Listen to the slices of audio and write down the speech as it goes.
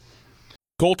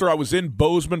Coulter, I was in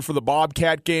Bozeman for the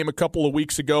Bobcat game a couple of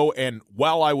weeks ago, and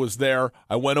while I was there,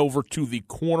 I went over to the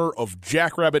corner of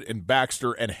Jackrabbit and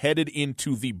Baxter and headed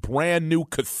into the brand new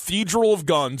Cathedral of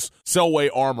Guns,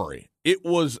 Selway Armory. It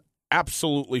was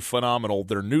absolutely phenomenal.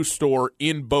 Their new store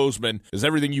in Bozeman is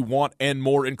everything you want and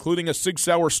more, including a Sig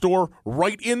Sauer store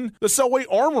right in the Selway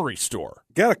Armory store.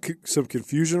 Got some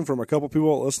confusion from a couple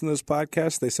people that listen to this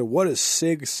podcast. They said, what is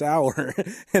Sig Sauer?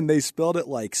 And they spelled it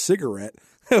like cigarette.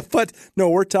 But no,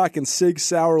 we're talking Sig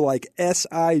Sauer like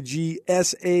Sigsaeur.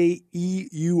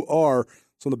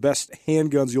 Some of the best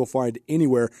handguns you'll find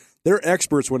anywhere. They're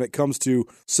experts when it comes to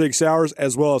Sig Sauers,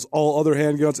 as well as all other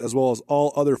handguns, as well as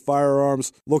all other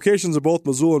firearms. Locations in both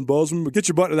Missoula and Bozeman, but get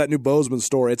your butt to that new Bozeman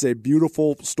store. It's a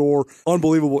beautiful store,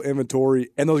 unbelievable inventory,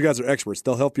 and those guys are experts.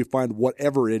 They'll help you find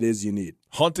whatever it is you need.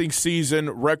 Hunting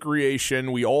season,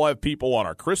 recreation, we all have people on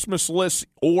our Christmas list,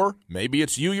 or maybe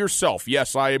it's you yourself.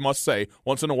 Yes, I must say,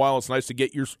 once in a while it's nice to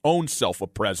get your own self a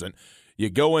present. You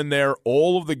go in there,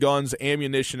 all of the guns,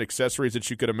 ammunition, accessories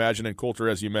that you could imagine, and Coulter,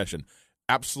 as you mentioned,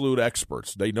 absolute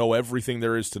experts. They know everything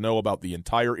there is to know about the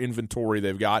entire inventory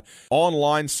they've got.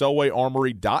 Online,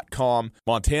 SelwayArmory.com.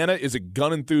 Montana is a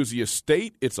gun enthusiast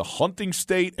state. It's a hunting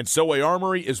state. And Selway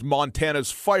Armory is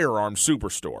Montana's firearm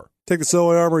superstore. Take the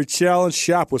Selway Armory Challenge.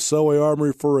 Shop with Selway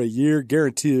Armory for a year.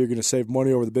 Guarantee you're going to save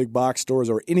money over the big box stores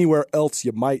or anywhere else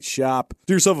you might shop.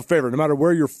 Do yourself a favor. No matter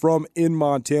where you're from in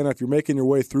Montana, if you're making your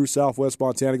way through southwest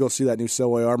Montana, go see that new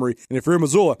Selway Armory. And if you're in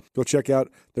Missoula, go check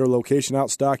out their location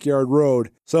out Stockyard Road.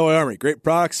 Selway Armory, great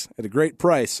products at a great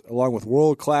price, along with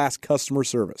world-class customer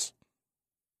service.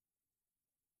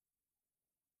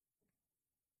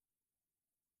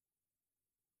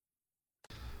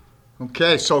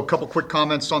 Okay, so a couple quick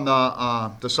comments on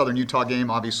the Southern Utah game.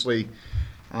 Obviously,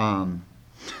 probably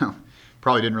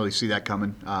didn't really see that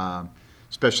coming,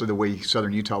 especially the way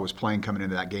Southern Utah was playing coming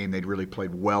into that game. They'd really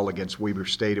played well against Weber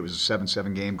State. It was a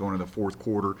 7-7 game going into the fourth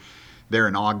quarter there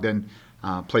in Ogden.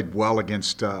 Played well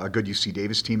against a good UC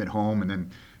Davis team at home, and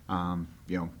then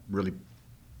really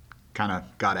kind of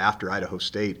got after Idaho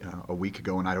State a week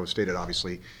ago. And Idaho State had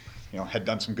obviously had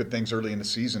done some good things early in the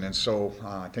season, and so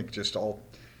I think just all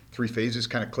three phases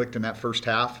kind of clicked in that first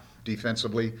half.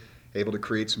 Defensively, able to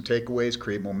create some takeaways,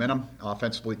 create momentum.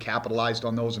 Offensively, capitalized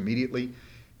on those immediately.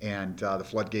 And the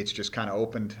floodgates just kind of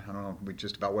opened. I don't know,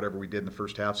 just about whatever we did in the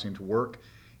first half seemed to work.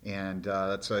 And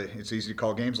it's easy to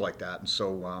call games like that. And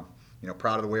so,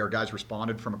 proud of the way our guys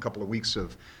responded from a couple of weeks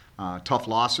of tough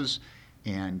losses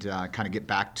and kind of get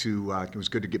back to it was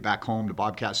good to get back home to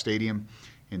Bobcat Stadium.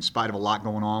 In spite of a lot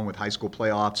going on with high school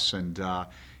playoffs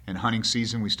and hunting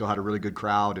season, we still had a really good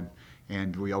crowd,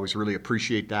 and we always really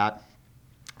appreciate that.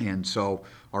 And so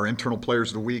our internal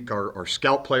players of the week are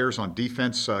scout players on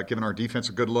defense, giving our defense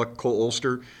a good look. Cole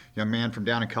Ulster, young man from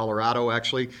down in Colorado,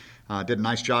 actually did a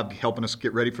nice job helping us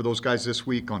get ready for those guys this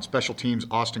week. On special teams,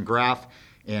 Austin Graff,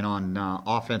 and on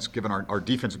offense, giving our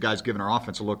defensive guys giving our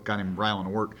offense a look, a guy named Rylan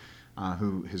Wirt,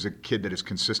 who is a kid that has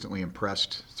consistently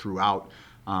impressed throughout.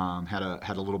 Had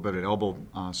a little bit of elbow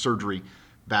surgery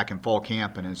back in fall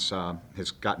camp and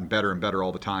has gotten better and better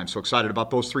all the time. So excited about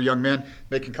those three young men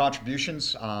making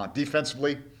contributions.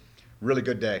 Defensively, really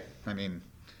good day. I mean,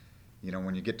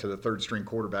 when you get to the third string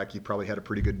quarterback, you probably had a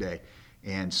pretty good day.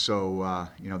 And so,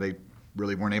 they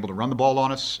really weren't able to run the ball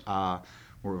on us.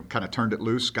 We kind of turned it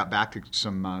loose, got back to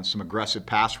some aggressive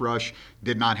pass rush.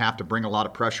 Did not have to bring a lot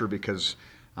of pressure because,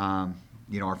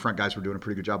 our front guys were doing a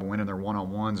pretty good job of winning their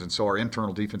one-on-ones. And so our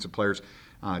internal defensive players,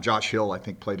 Josh Hill, I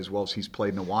think, played as well as he's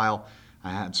played in a while.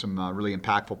 I had some really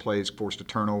impactful plays, forced a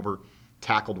turnover,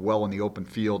 tackled well in the open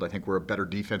field. I think we're a better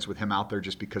defense with him out there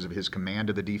just because of his command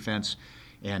of the defense.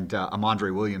 And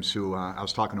Amandre Williams, who I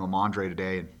was talking to Amandre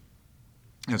today, and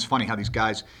it's funny how these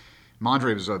guys,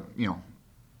 Amandre was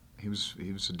he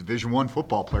was a Division I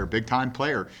football player, big-time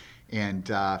player. And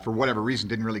for whatever reason,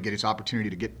 didn't really get his opportunity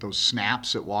to get those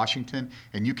snaps at Washington.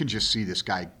 And you can just see this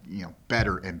guy,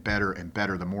 better and better and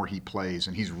better the more he plays.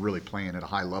 And he's really playing at a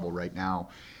high level right now.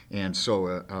 And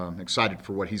so excited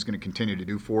for what he's going to continue to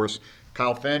do for us.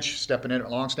 Kyle Finch stepping in at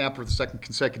long snapper for the second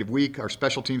consecutive week, our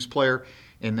special teams player.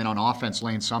 And then on offense,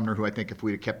 Lane Sumner, who I think if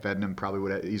we'd have kept feeding him, probably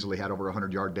would have easily had over a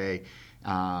 100-yard day,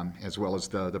 as well as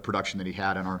the production that he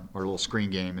had in our little screen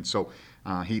game. And so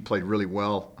he played really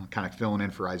well, kind of filling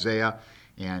in for Isaiah.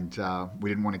 And we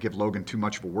didn't want to give Logan too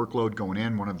much of a workload going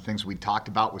in. One of the things we talked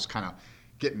about was kind of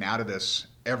getting out of this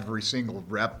every single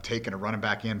rep, taking a running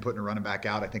back in, putting a running back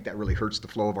out. I think that really hurts the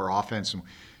flow of our offense. And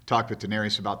talked with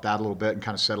Daenerys about that a little bit and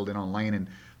kind of settled in on Lane and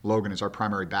Logan as our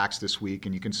primary backs this week.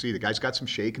 And you can see the guy's got some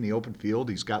shake in the open field.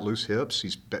 He's got loose hips.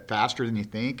 He's faster than you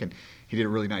think, and he did a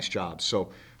really nice job. So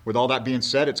with all that being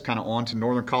said, it's kind of on to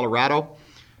Northern Colorado.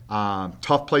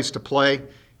 Tough place to play.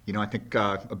 I think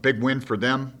a big win for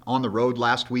them on the road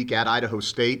last week at Idaho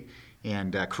State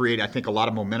and create, I think, a lot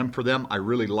of momentum for them. I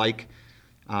really like,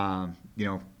 I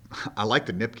like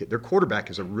the Nip kid. Their quarterback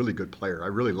is a really good player. I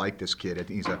really like this kid. I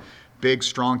think he's a big,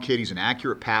 strong kid. He's an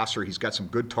accurate passer. He's got some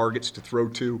good targets to throw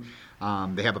to.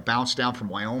 They have a bounce down from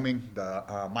Wyoming,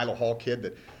 the Milo Hall kid,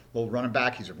 that little running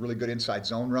back. He's a really good inside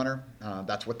zone runner.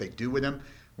 That's what they do with him.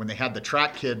 When they had the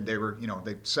track kid,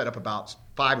 they set up about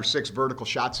 5 or 6 vertical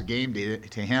shots a game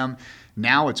to him.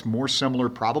 Now it's more similar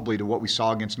probably to what we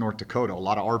saw against North Dakota. A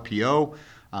lot of RPO,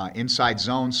 inside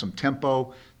zone, some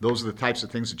tempo. Those are the types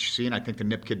of things that you see, and I think the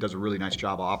Nip kid does a really nice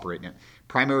job of operating it.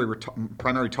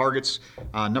 Primary targets,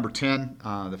 number 10,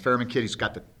 the Fairman kid.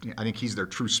 I think he's their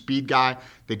true speed guy.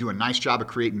 They do a nice job of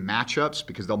creating matchups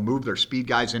because they'll move their speed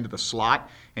guys into the slot,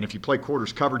 and if you play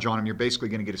quarters coverage on them, you're basically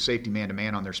going to get a safety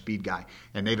man-to-man on their speed guy,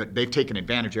 and they've taken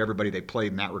advantage of everybody they played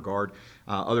in that regard.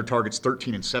 Other targets,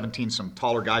 13 and 17, some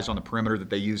taller guys on the perimeter that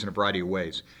they use in a variety of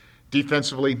ways.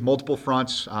 Defensively, multiple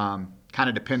fronts. Kind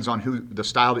of depends on the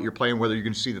style that you're playing, whether you're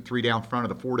going to see the 3 down front or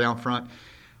the 4 down front.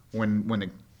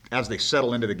 As they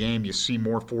settle into the game, you see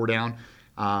more 4 down.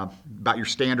 About your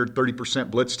standard 30%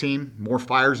 blitz team, more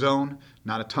fire zone,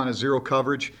 not a ton of zero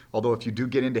coverage. Although if you do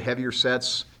get into heavier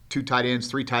sets, 2 tight ends,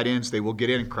 3 tight ends, they will get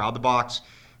in and crowd the box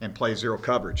and play zero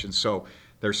coverage. And so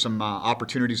there's some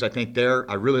opportunities, I think, there.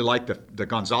 I really like the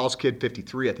Gonzalez kid,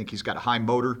 53. I think he's got a high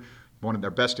motor, one of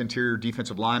their best interior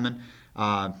defensive linemen.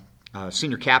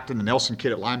 Senior captain, the Nelson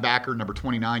kid at linebacker, number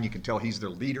 29. You can tell he's the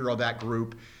leader of that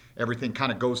group. Everything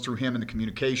kind of goes through him in the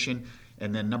communication.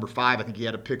 And then number 5, I think he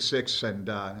had a pick 6 and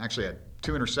actually had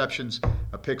 2 interceptions,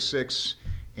 a pick 6,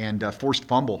 and forced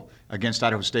fumble against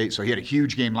Idaho State. So he had a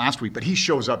huge game last week, but he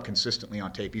shows up consistently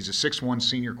on tape. He's a 6'1"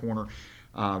 senior corner,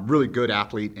 really good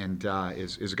athlete, and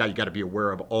is a guy you got to be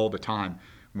aware of all the time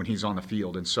when he's on the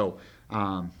field. And so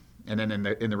and then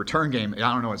in the return game,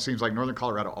 I don't know, it seems like Northern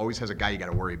Colorado always has a guy you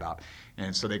got to worry about.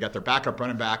 And so they got their backup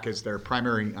running back as their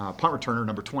primary punt returner,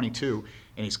 number 22,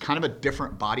 and he's kind of a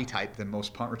different body type than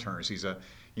most punt returners. He's a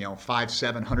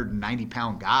 5'7",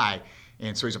 190-pound guy,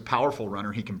 and so he's a powerful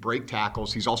runner. He can break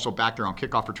tackles. He's also back there on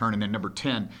kickoff return. And then number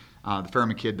 10, the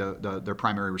Fairman kid, their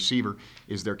primary receiver,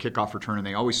 is their kickoff return. And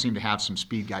they always seem to have some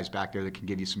speed guys back there that can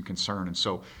give you some concern. And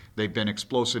so they've been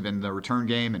explosive in the return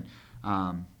game.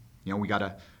 And we got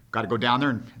to go down there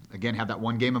and, again, have that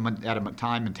one game at a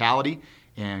time mentality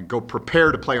and go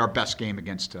prepare to play our best game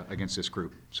against this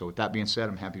group. So with that being said,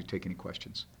 I'm happy to take any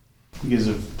questions. You guys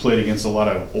have played against a lot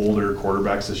of older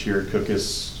quarterbacks this year.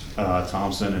 Cookus,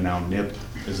 Thompson, and now Nip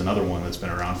is another one that's been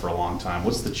around for a long time.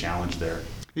 What's the challenge there?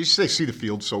 They see the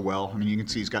field so well. I mean, you can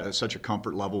see he's got such a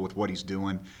comfort level with what he's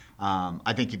doing.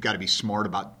 I think you've got to be smart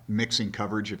about mixing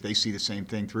coverage. If they see the same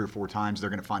thing 3 or 4 times, they're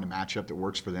going to find a matchup that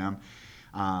works for them.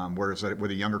 Whereas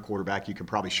with a younger quarterback, you can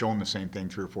probably show him the same thing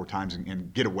 3 or 4 times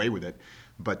and get away with it.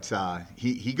 But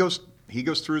he goes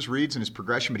through his reads and his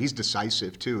progression, but he's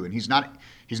decisive too, and he's not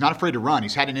afraid to run.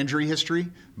 He's had an injury history,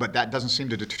 but that doesn't seem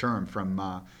to deter him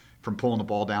from pulling the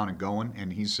ball down and going.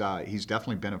 And he's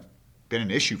definitely been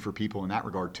an issue for people in that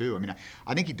regard too. I mean,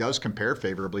 I think he does compare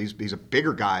favorably. He's a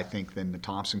bigger guy, I think, than the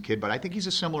Thompson kid, but I think he's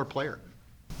a similar player.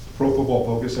 Pro Football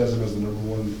Focus has him as the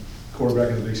 #1 quarterback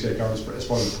in the Big Sky Conference as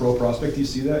far as a pro prospect. Do you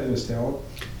see that in his talent?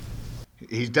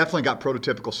 He's definitely got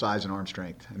prototypical size and arm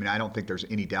strength. I mean, I don't think there's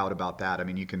any doubt about that. I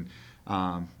mean, you can,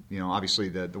 obviously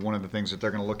the one of the things that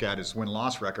they're going to look at is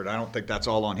win-loss record. I don't think that's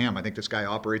all on him. I think this guy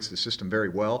operates the system very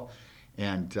well,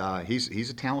 and he's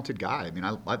a talented guy. I mean,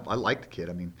 I like the kid.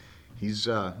 I mean, he's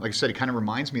like I said, he kind of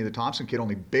reminds me of the Thompson kid,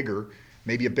 only bigger,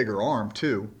 maybe a bigger arm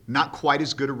too. Not quite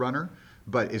as good a runner,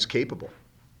 but is capable.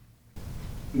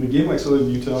 In a game like Southern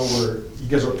Utah, where you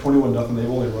guys are up 21-0, they've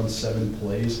only run 7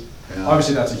 plays. Yeah.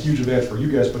 Obviously, that's a huge advantage for you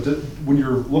guys. But when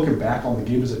you're looking back on the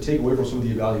game, does it take away from some of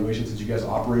the evaluations that you guys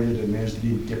operated and managed the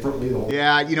game differently?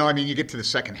 Yeah, you get to the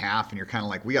second half and you're kind of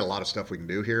like, we got a lot of stuff we can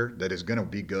do here that is going to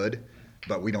be good,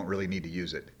 but we don't really need to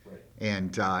use it. Right.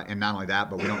 And not only that,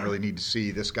 but we don't really need to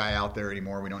see this guy out there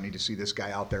anymore. We don't need to see this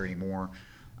guy out there anymore.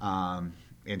 And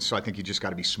so I think you just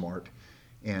got to be smart.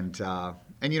 And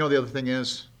the other thing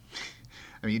is,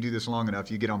 I mean, you do this long enough,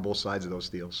 you get on both sides of those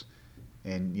deals.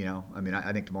 And,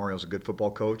 I think DeMario's a good football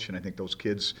coach, and I think those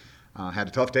kids had a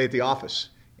tough day at the office.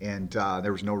 And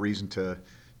there was no reason to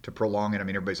prolong it. I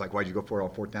mean, everybody's like, why'd you go for it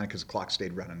on 4th down? Because the clock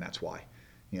stayed running, that's why.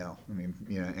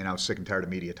 And I was sick and tired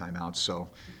of media timeouts, so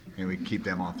we can keep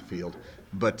them off the field.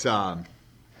 But, I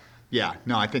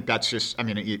think that's just,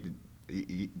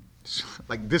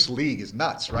 like this league is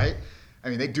nuts, right? I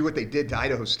mean, they do what they did to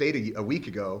Idaho State a week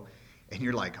ago, and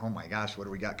you're like, oh my gosh, what do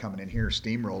we got coming in here?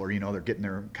 Steamroller, they're getting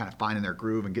their kind of finding their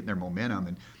groove and getting their momentum.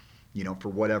 And for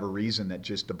whatever reason, that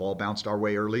just the ball bounced our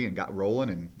way early and got rolling,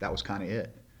 and that was kind of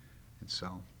it. And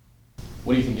so,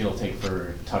 what do you think it'll take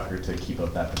for Tucker to keep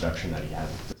up that production that he had?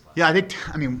 Yeah,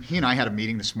 I mean, he and I had a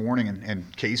meeting this morning,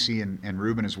 and Casey and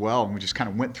Ruben as well, and we just kind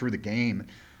of went through the game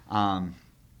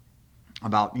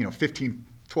about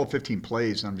 12, 15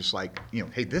 plays, and I'm just like,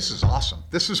 hey, this is awesome.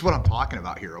 This is what I'm talking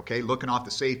about here, okay? Looking off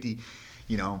the safety,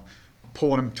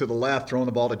 pulling him to the left, throwing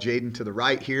the ball to Jaden to the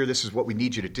right here. This is what we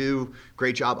need you to do.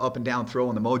 Great job up and down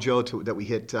throwing the mojo that we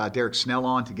hit Derek Snell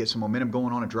on to get some momentum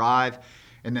going on a drive.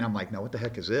 And then I'm like, no, what the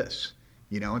heck is this?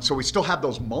 And so we still have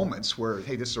those moments where,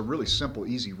 hey, this is a really simple,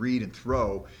 easy read and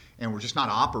throw, and we're just not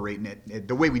operating it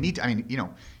the way we need to. I mean,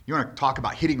 you want to talk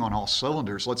about hitting on all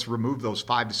cylinders. Let's remove those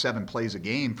 5 to 7 plays a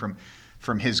game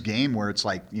from his game where it's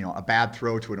like, a bad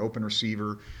throw to an open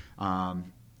receiver,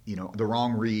 the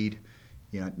wrong read,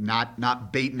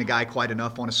 not baiting the guy quite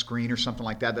enough on a screen or something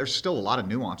like that. There's still a lot of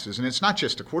nuances, and it's not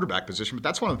just the quarterback position, but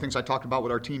that's one of the things I talked about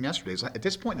with our team yesterday. Is at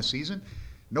this point in the season,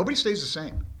 nobody stays the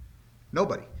same.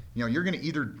 Nobody. You're going to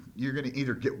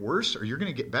either get worse or you're going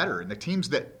to get better. And the teams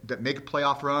that make a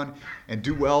playoff run and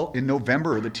do well in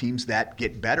November are the teams that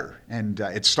get better. And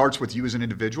it starts with you as an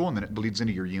individual, and then it bleeds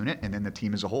into your unit, and then the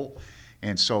team as a whole.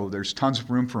 And so there's tons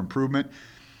of room for improvement.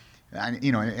 And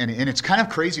it's kind of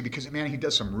crazy because, man, he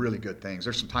does some really good things.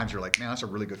 There's some times you're like, man, that's a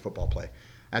really good football play.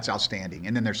 That's outstanding.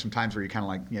 And then there's some times where you kind of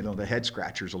like, the head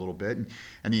scratchers a little bit. And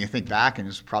then you think back, and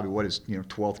it's probably what his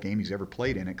 12th game he's ever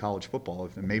played in at college football.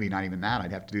 And maybe not even that.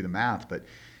 I'd have to do the math. But,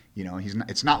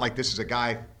 it's not like this is a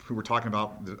guy who we're talking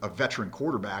about, a veteran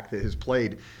quarterback that has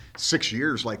played 6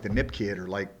 years like the Nip kid or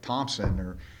like Thompson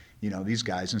or, these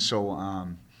guys. And so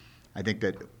I think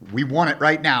that we want it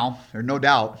right now, there's no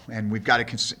doubt, and we've got to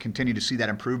continue to see that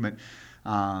improvement.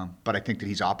 But I think that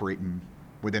he's operating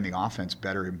within the offense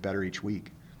better and better each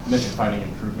week. You mentioned finding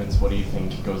improvements. What do you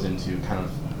think goes into kind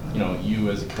of, you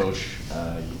as a coach,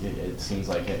 it seems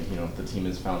like, the team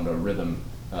has found a rhythm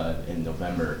in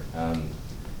November.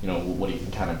 What do you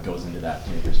think kind of goes into that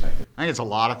from your perspective? I think it's a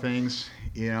lot of things.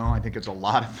 I think it's a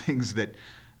lot of things that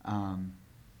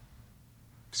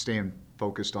staying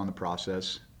focused on the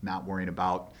process, not worrying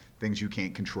about things you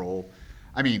can't control.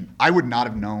 I mean, I would not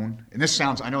have known, and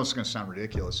I know it's going to sound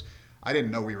ridiculous, I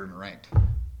didn't know we were even ranked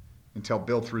until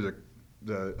Bill threw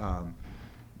the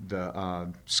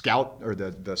scout or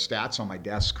the stats on my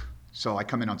desk. So I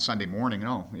come in on Sunday morning,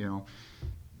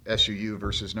 SUU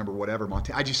versus number whatever,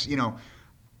 Montana. I just,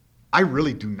 I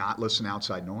really do not listen to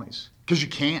outside noise because you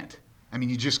can't. I mean,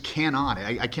 you just cannot.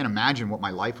 I can't imagine what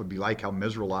my life would be like, how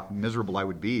miserable I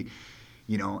would be,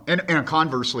 and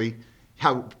conversely,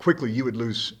 how quickly you would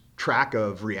lose track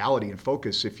of reality and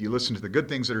focus if you listen to the good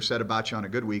things that are said about you on a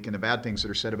good week and the bad things that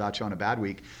are said about you on a bad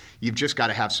week. You've just got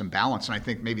to have some balance, and I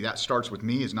think maybe that starts with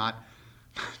me is not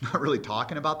really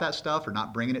talking about that stuff or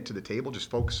not bringing it to the table, just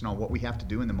focusing on what we have to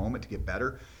do in the moment to get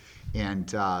better. And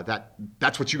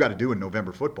that's what you got to do in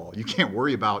November football. You can't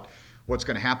worry about what's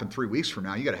going to happen 3 weeks from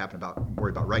now. You got to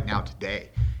worry about right now, today.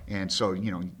 And so,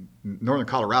 Northern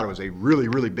Colorado is a really,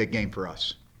 really big game for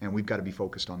us, and we've got to be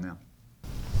focused on them.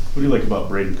 What do you like about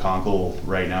Braden Conkle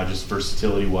right now, just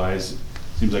versatility-wise?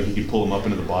 Seems like you can pull him up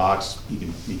into the box. He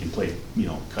can play,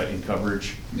 cut in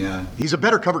coverage. Yeah, he's a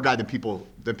better cover guy than people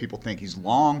think. He's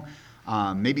long,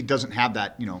 maybe doesn't have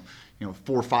that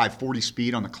 4.5 40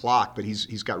 speed on the clock, but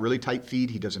he's got really tight feet.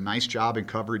 He does a nice job in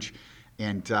coverage,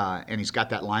 and he's got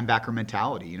that linebacker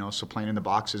mentality. So playing in the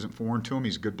box isn't foreign to him.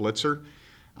 He's a good blitzer.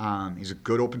 He's a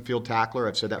good open field tackler.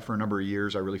 I've said that for a number of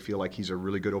years. I really feel like he's a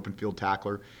really good open field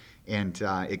tackler. And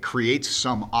it creates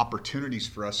some opportunities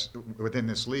for us within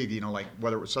this league, like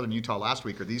whether it was Southern Utah last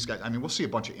week or these guys. I mean, we'll see a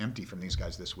bunch of empty from these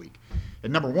guys this week.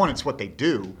 And number one, it's what they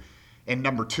do. And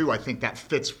number two, I think that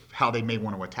fits how they may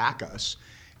want to attack us.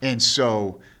 And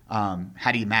so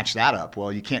how do you match that up?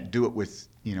 Well, you can't do it with,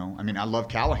 I love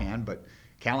Callahan, but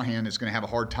Callahan is going to have a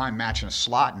hard time matching a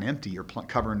slot and empty or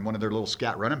covering one of their little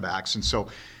scat running backs. And so,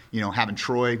 having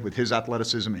Troy with his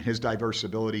athleticism and his diverse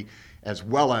ability, as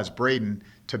well as Braden,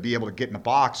 to be able to get in the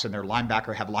box and have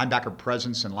linebacker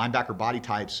presence and linebacker body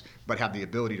types, but have the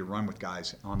ability to run with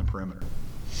guys on the perimeter.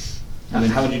 And then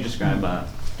how would you describe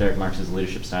Derek Marks'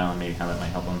 leadership style and maybe how that might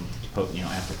help him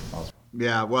after football?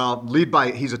 Yeah, well,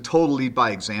 he's a total lead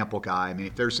by example guy. I mean,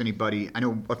 if there's anybody, I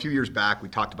know a few years back we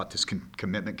talked about this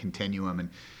commitment continuum, and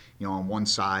on one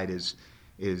side is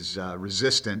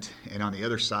resistant, and on the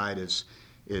other side is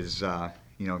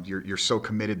you're so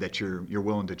committed that you're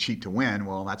willing to cheat to win.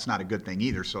 Well, that's not a good thing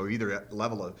either. So either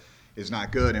level is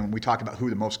not good. And when we talk about who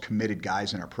the most committed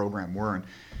guys in our program were, and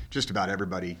just about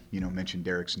everybody mentioned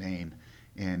Derek's name,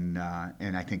 and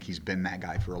I think he's been that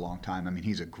guy for a long time. I mean,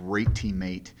 he's a great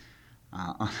teammate.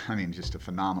 I mean, just a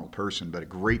phenomenal person, but a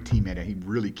great teammate. He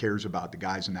really cares about the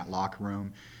guys in that locker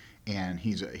room, and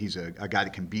he's a guy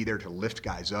that can be there to lift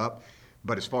guys up.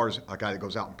 But as far as a guy that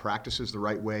goes out and practices the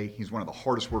right way, he's one of the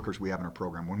hardest workers we have in our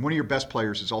program. When one of your best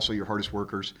players is also your hardest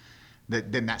workers,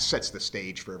 then that sets the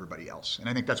stage for everybody else. And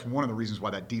I think that's one of the reasons why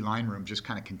that D-line room just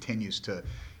kind of continues to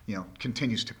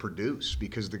produce,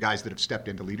 because the guys that have stepped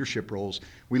into leadership roles,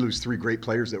 we lose 3 great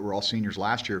players that were all seniors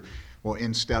last year. Well,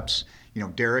 in steps,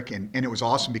 Derek, and it was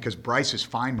awesome because Bryce is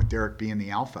fine with Derek being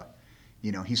the alpha.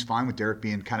 He's fine with Derek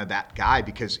being kind of that guy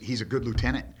because he's a good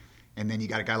lieutenant. And then you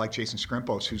got a guy like Jason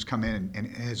Skrimpos who's come in and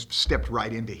has stepped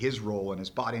right into his role and has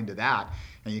bought into that.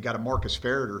 And you got a Marcus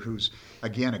Ferreter who's,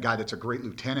 again, a guy that's a great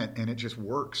lieutenant, and it just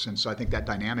works. And so I think that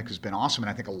dynamic has been awesome. And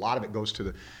I think a lot of it goes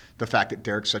to the fact that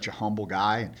Derek's such a humble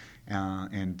guy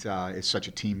and is such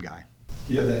a team guy.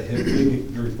 He had that hip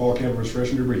thing during fall camp for his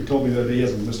freshman year, but he told me that he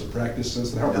hasn't missed a practice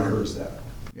since. How rare is that?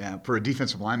 Yeah, for a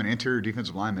defensive lineman, interior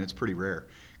defensive lineman, it's pretty rare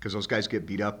because those guys get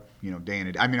beat up, day in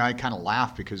and day. I mean, I kind of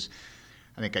laugh because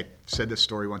I think I said this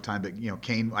story one time, but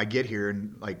Kane, I get here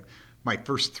and like my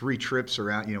first 3 trips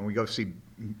around, we go see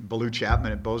Baloo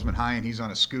Chapman at Bozeman High and he's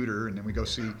on a scooter, and then we go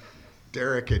see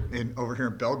Derek over here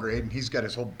in Belgrade and he's got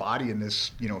his whole body in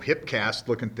this hip cast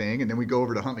looking thing, and then we go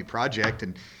over to Huntley Project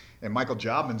and Michael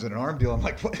Jobman's in an arm deal. I'm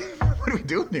like, what are we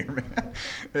doing here, man?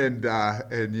 And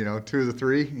 2 of the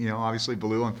 3, obviously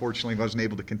Baloo unfortunately wasn't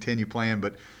able to continue playing,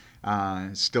 but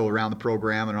still around the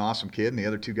program and an awesome kid, and the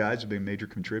other 2 guys have been major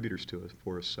contributors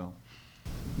for us. So,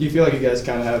 do you feel like you guys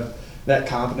kind of have that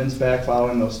confidence back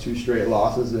following those 2 straight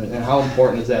losses, and how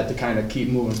important is that to kind of keep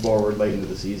moving forward late into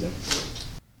the season?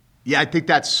 Yeah, I think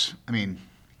that's. I mean,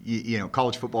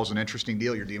 college football is an interesting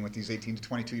deal. You're dealing with these 18 to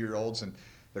 22-year-olds, and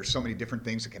there's so many different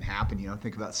things that can happen.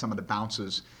 Think about some of the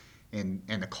bounces and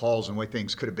the calls and the way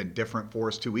things could have been different for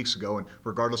us 2 weeks ago. And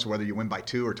regardless of whether you win by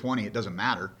 2 or 20, it doesn't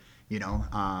matter.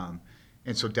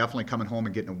 And so definitely coming home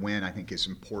and getting a win, I think, is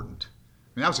important. I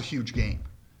mean, that was a huge game.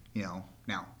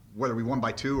 Now whether we won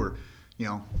by 2 or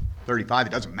 35, it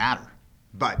doesn't matter.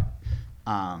 But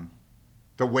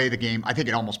the way the game, I think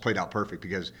it almost played out perfect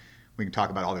because we can talk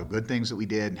about all the good things that we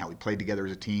did and how we played together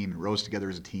as a team and rose together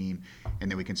as a team,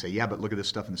 and then we can say, yeah, but look at this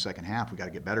stuff in the second half we got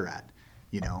to get better at.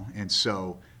 And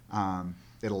so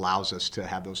it allows us to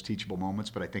have those teachable moments,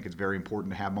 but I think it's very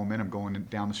important to have momentum going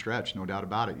down the stretch, no doubt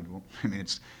about it. I mean,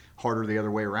 it's harder the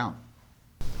other way around.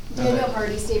 Daniel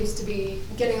Hardy seems to be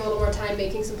getting a little more time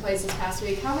making some plays this past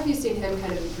week. How have you seen him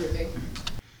kind of improving?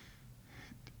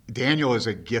 Daniel is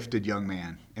a gifted young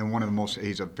man, and one of the most.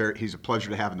 He's a pleasure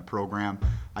to have in the program.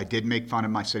 I did make fun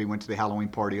of him. I said he went to the Halloween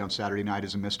party on Saturday night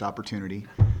as a missed opportunity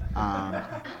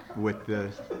with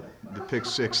the pick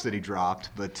 6 that he dropped,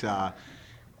 but.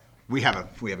 We have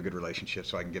a good relationship,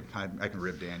 so I can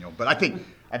rib Daniel. But I think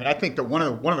that one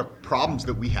of the problems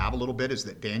that we have a little bit is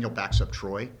that Daniel backs up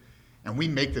Troy, and we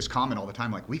make this comment all the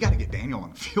time, like we got to get Daniel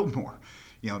on the field more.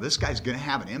 This guy's going to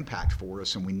have an impact for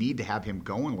us, and we need to have him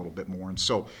going a little bit more. And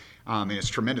so, and it's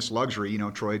tremendous luxury.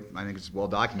 Troy, I think it's well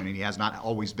documented. He has not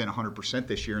always been 100%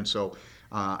 this year, and so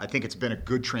I think it's been a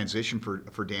good transition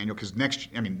for Daniel because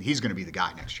he's going to be the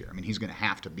guy next year. I mean, he's going to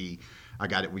have to be a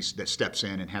guy that steps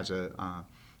in and has a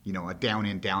down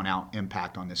in, down out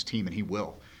impact on this team, and he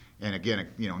will. And again,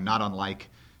 not unlike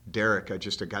Derek,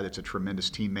 just a guy that's a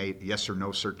tremendous teammate, yes sir,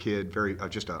 no sir kid, very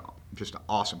just an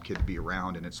awesome kid to be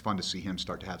around, and it's fun to see him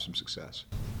start to have some success.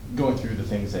 Going through the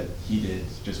things that he did,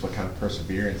 just what kind of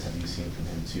perseverance have you seen from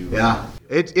him too? Yeah,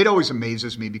 it always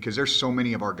amazes me because there's so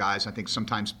many of our guys. I think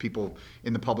sometimes people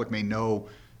in the public may know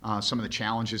some of the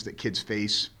challenges that kids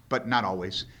face, but not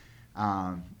always.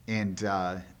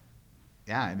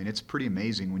 Yeah, I mean, it's pretty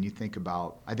amazing when you think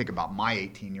about, I think about my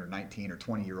 18 or 19 or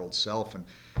 20-year-old self, and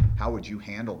how would you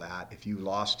handle that if you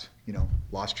lost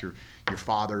your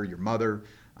father, your mother.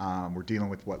 We're dealing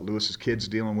with what Lewis's kid's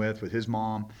dealing with his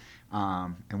mom.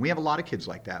 And we have a lot of kids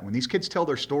like that. When these kids tell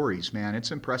their stories, man,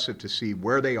 it's impressive to see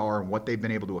where they are and what they've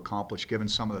been able to accomplish given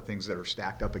some of the things that are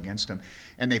stacked up against them.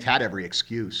 And they've had every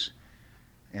excuse.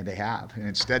 And they have. And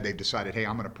instead they've decided, hey,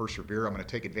 I'm going to persevere. I'm going to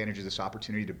take advantage of this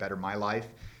opportunity to better my life.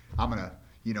 I'm going to,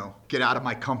 get out of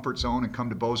my comfort zone and come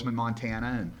to Bozeman,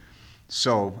 Montana. And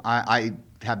so I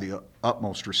have the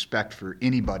utmost respect for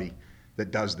anybody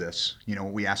that does this.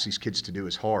 What we ask these kids to do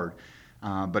is hard.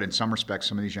 But in some respects,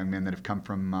 some of these young men that have come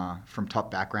from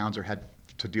tough backgrounds or had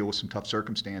to deal with some tough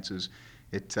circumstances,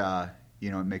 it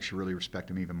makes you really respect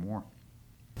them even more.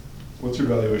 What's your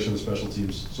evaluation of special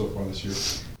teams so far this year?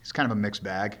 It's kind of a mixed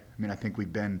bag. I mean, I think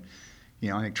we've been,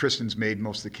 I think Tristan's made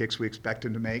most of the kicks we expect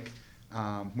him to make.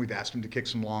 We've asked him to kick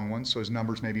some long ones, so his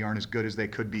numbers maybe aren't as good as they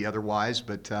could be otherwise.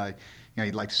 But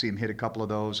you'd like to see him hit a couple of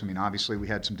those. I mean, obviously we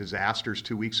had some disasters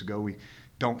 2 weeks ago. We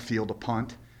don't field a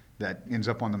punt that ends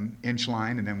up on the inch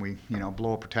line, and then we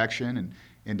blow a protection and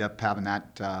end up having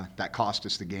that cost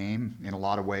us the game in a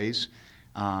lot of ways.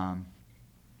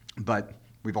 But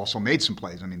we've also made some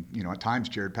plays. I mean, at times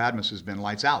Jared Padmas has been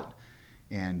lights out,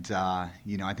 and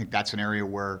I think that's an area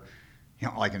where,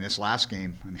 like in this last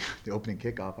game, I mean, the opening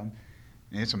kickoff,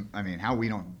 how we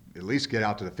don't at least get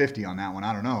out to the 50 on that one,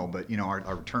 I don't know. But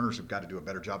our returners have got to do a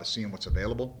better job of seeing what's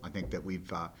available. I think that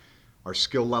our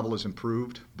skill level has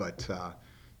improved, but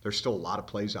there's still a lot of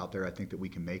plays out there I think that we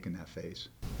can make in that phase.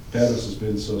 Padmas has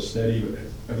been so steady.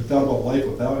 Have you thought about life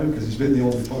without him? Because he's been the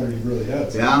only punter he really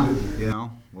had. Yeah,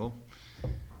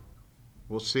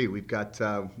 we'll see. We've got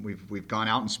we've gone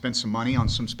out and spent some money on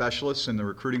some specialists in the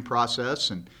recruiting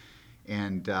process,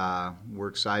 and we're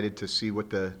excited to see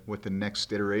what the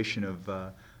next iteration of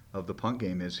the punt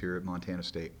game is here at Montana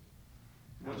State.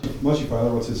 Mushy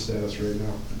Filer, what's his status right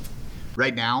now?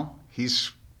 Right now,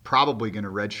 he's probably going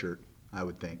to redshirt, I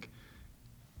would think.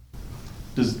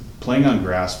 Does playing on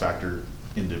grass factor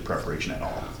into preparation at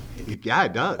all? Yeah,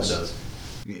 it does. It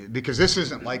does. Because this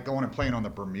isn't like going and playing on the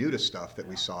Bermuda stuff that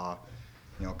we saw,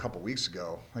 a couple weeks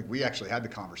ago. Like, we actually had the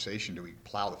conversation, do we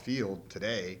plow the field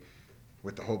today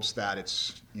with the hopes that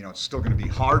it's still going to be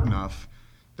hard enough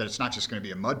that it's not just going to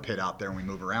be a mud pit out there and we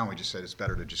move around. We just said it's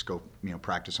better to just go,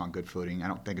 practice on good footing. I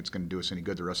don't think it's going to do us any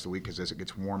good the rest of the week, because as it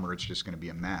gets warmer, it's just going to be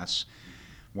a mess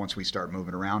once we start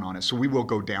moving around on it. So we will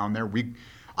go down there.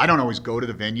 I don't always go to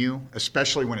the venue,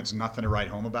 especially when it's nothing to write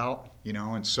home about,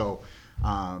 and so,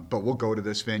 but we'll go to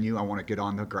this venue. I want to get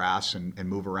on the grass and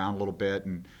move around a little bit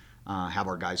and have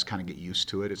our guys kind of get used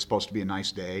to it. It's supposed to be a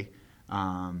nice day,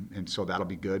 and so that'll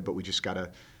be good, but we just got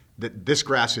to, this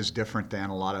grass is different than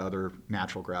a lot of other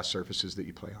natural grass surfaces that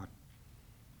you play on.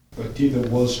 A team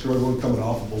that was struggling coming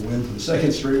off of a win for the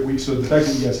second straight week, so the fact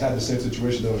that you guys had the same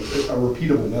situation, though, a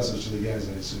repeatable message to the guys,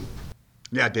 I assume.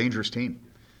 Yeah, dangerous team.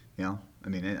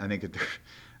 I think that they're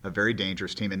a very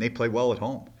dangerous team, and they play well at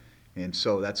home. And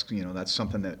so that's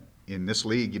something that in this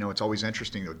league, it's always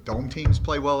interesting. The dome teams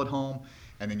play well at home,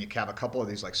 and then you have a couple of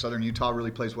these, like Southern Utah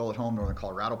really plays well at home, Northern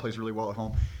Colorado plays really well at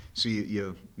home. So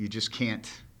you just can't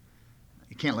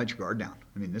let your guard down.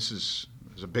 I mean, this is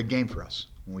a big game for us,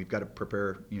 and we've got to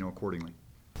prepare, accordingly.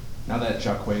 Now that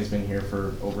Jeff Choate has been here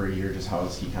for over a year, just how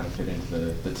has he kind of fit into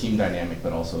the team dynamic,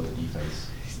 but also the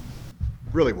defense?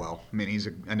 Really well. I mean, he's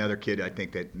another kid, I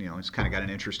think, that, he's kind of got an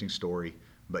interesting story,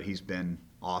 but he's been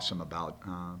awesome about,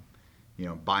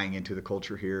 buying into the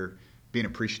culture here, being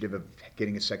appreciative of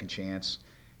getting a second chance,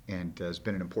 and has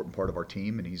been an important part of our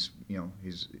team. And he's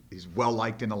well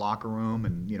liked in the locker room,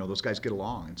 and, those guys get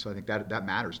along. And so I think that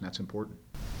matters, and that's important.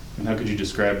 And how could you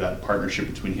describe that partnership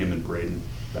between him and Braden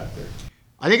back there?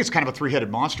 I think it's kind of a three-headed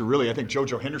monster, really. I think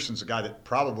JoJo Henderson's a guy that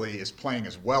probably is playing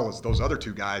as well as those other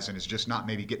two guys and is just not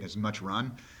maybe getting as much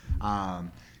run.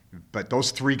 But those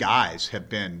three guys have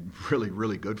been really,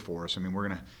 really good for us. I mean, we're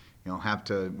gonna have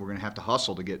to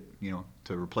hustle to get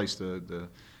to replace the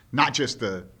not just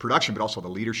the production, but also the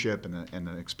leadership and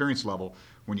the experience level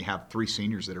when you have three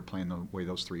seniors that are playing the way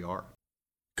those three are.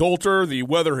 Coulter, the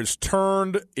weather has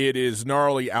turned. It is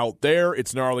gnarly out there.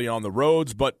 It's gnarly on the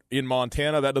roads, but in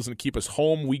Montana, that doesn't keep us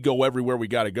home. We go everywhere we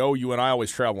got to go. You and I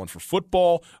always traveling for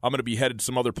football. I'm going to be headed to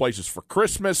some other places for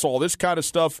Christmas, all this kind of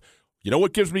stuff. You know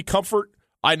what gives me comfort?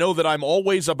 I know that I'm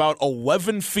always about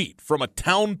 11 feet from a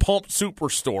Town Pump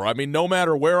Superstore. I mean, no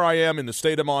matter where I am in the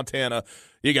state of Montana,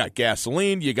 you got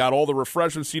gasoline, you got all the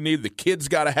refreshments you need. The kids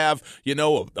got to have,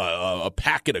 a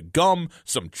packet of gum,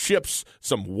 some chips,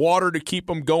 some water to keep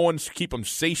them going, to keep them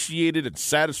satiated and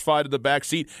satisfied in the back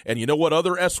seat. And you know what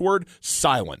other S word?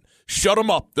 Silent. Shut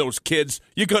them up, those kids.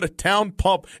 You go to Town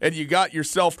Pump and you got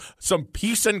yourself some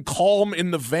peace and calm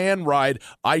in the van ride.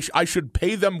 I should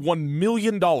pay them $1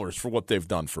 million for what they've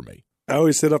done for me. I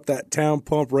always hit up that Town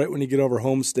Pump right when you get over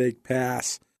Homestake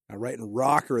Pass. Right in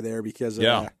Rocker there because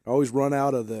I always run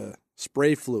out of the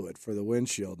spray fluid for the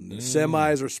windshield. And the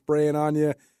semis are spraying on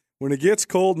you. When it gets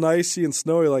cold and icy and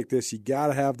snowy like this, you got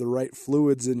to have the right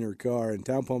fluids in your car. And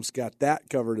Town Pump's got that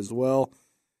covered as well.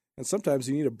 And sometimes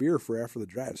you need a beer for after the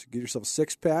drive. So get yourself a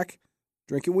six-pack.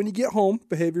 Drink it when you get home.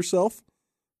 Behave yourself.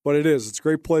 But it's a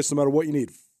great place no matter what you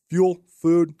need. Fuel,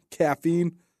 food,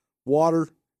 caffeine, water,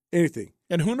 anything.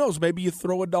 And who knows, maybe you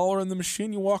throw $1 in the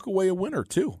machine, you walk away a winner,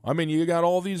 too. I mean, you got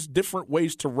all these different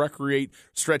ways to recreate,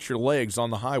 stretch your legs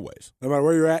on the highways. No matter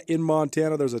where you're at in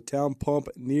Montana, there's a Town Pump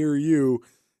near you.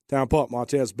 Town Pump,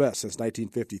 Montana's best since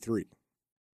 1953.